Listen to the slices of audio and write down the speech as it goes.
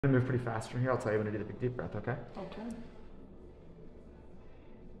I'm gonna move pretty fast from here. I'll tell you when to do the big deep breath, okay? Okay.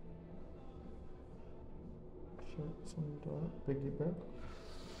 Big deep breath.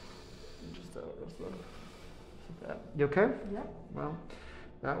 Just out real slow. Like that. You okay? Yep. Well,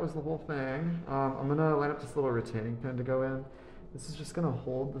 that was the whole thing. I'm gonna line up this little retaining pin to go in. This is just gonna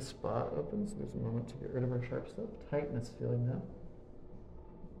hold the spot open, so there's a moment to get rid of our sharp stuff. Tightness feeling now.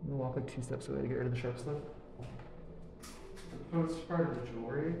 I'm gonna walk like 2 steps away to get rid of the sharp stuff. The post part of the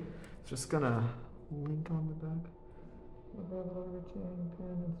jewelry, it's just gonna link on the back of our little retaining pin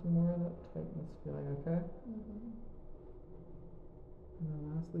and some more of that tightness feeling, okay? Mm-hmm. And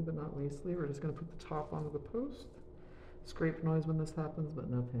then lastly but not leastly, we're just gonna put the top onto the post. Scrape noise when this happens, but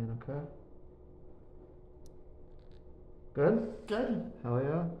no pain, okay? Good? Good. Hell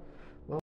yeah.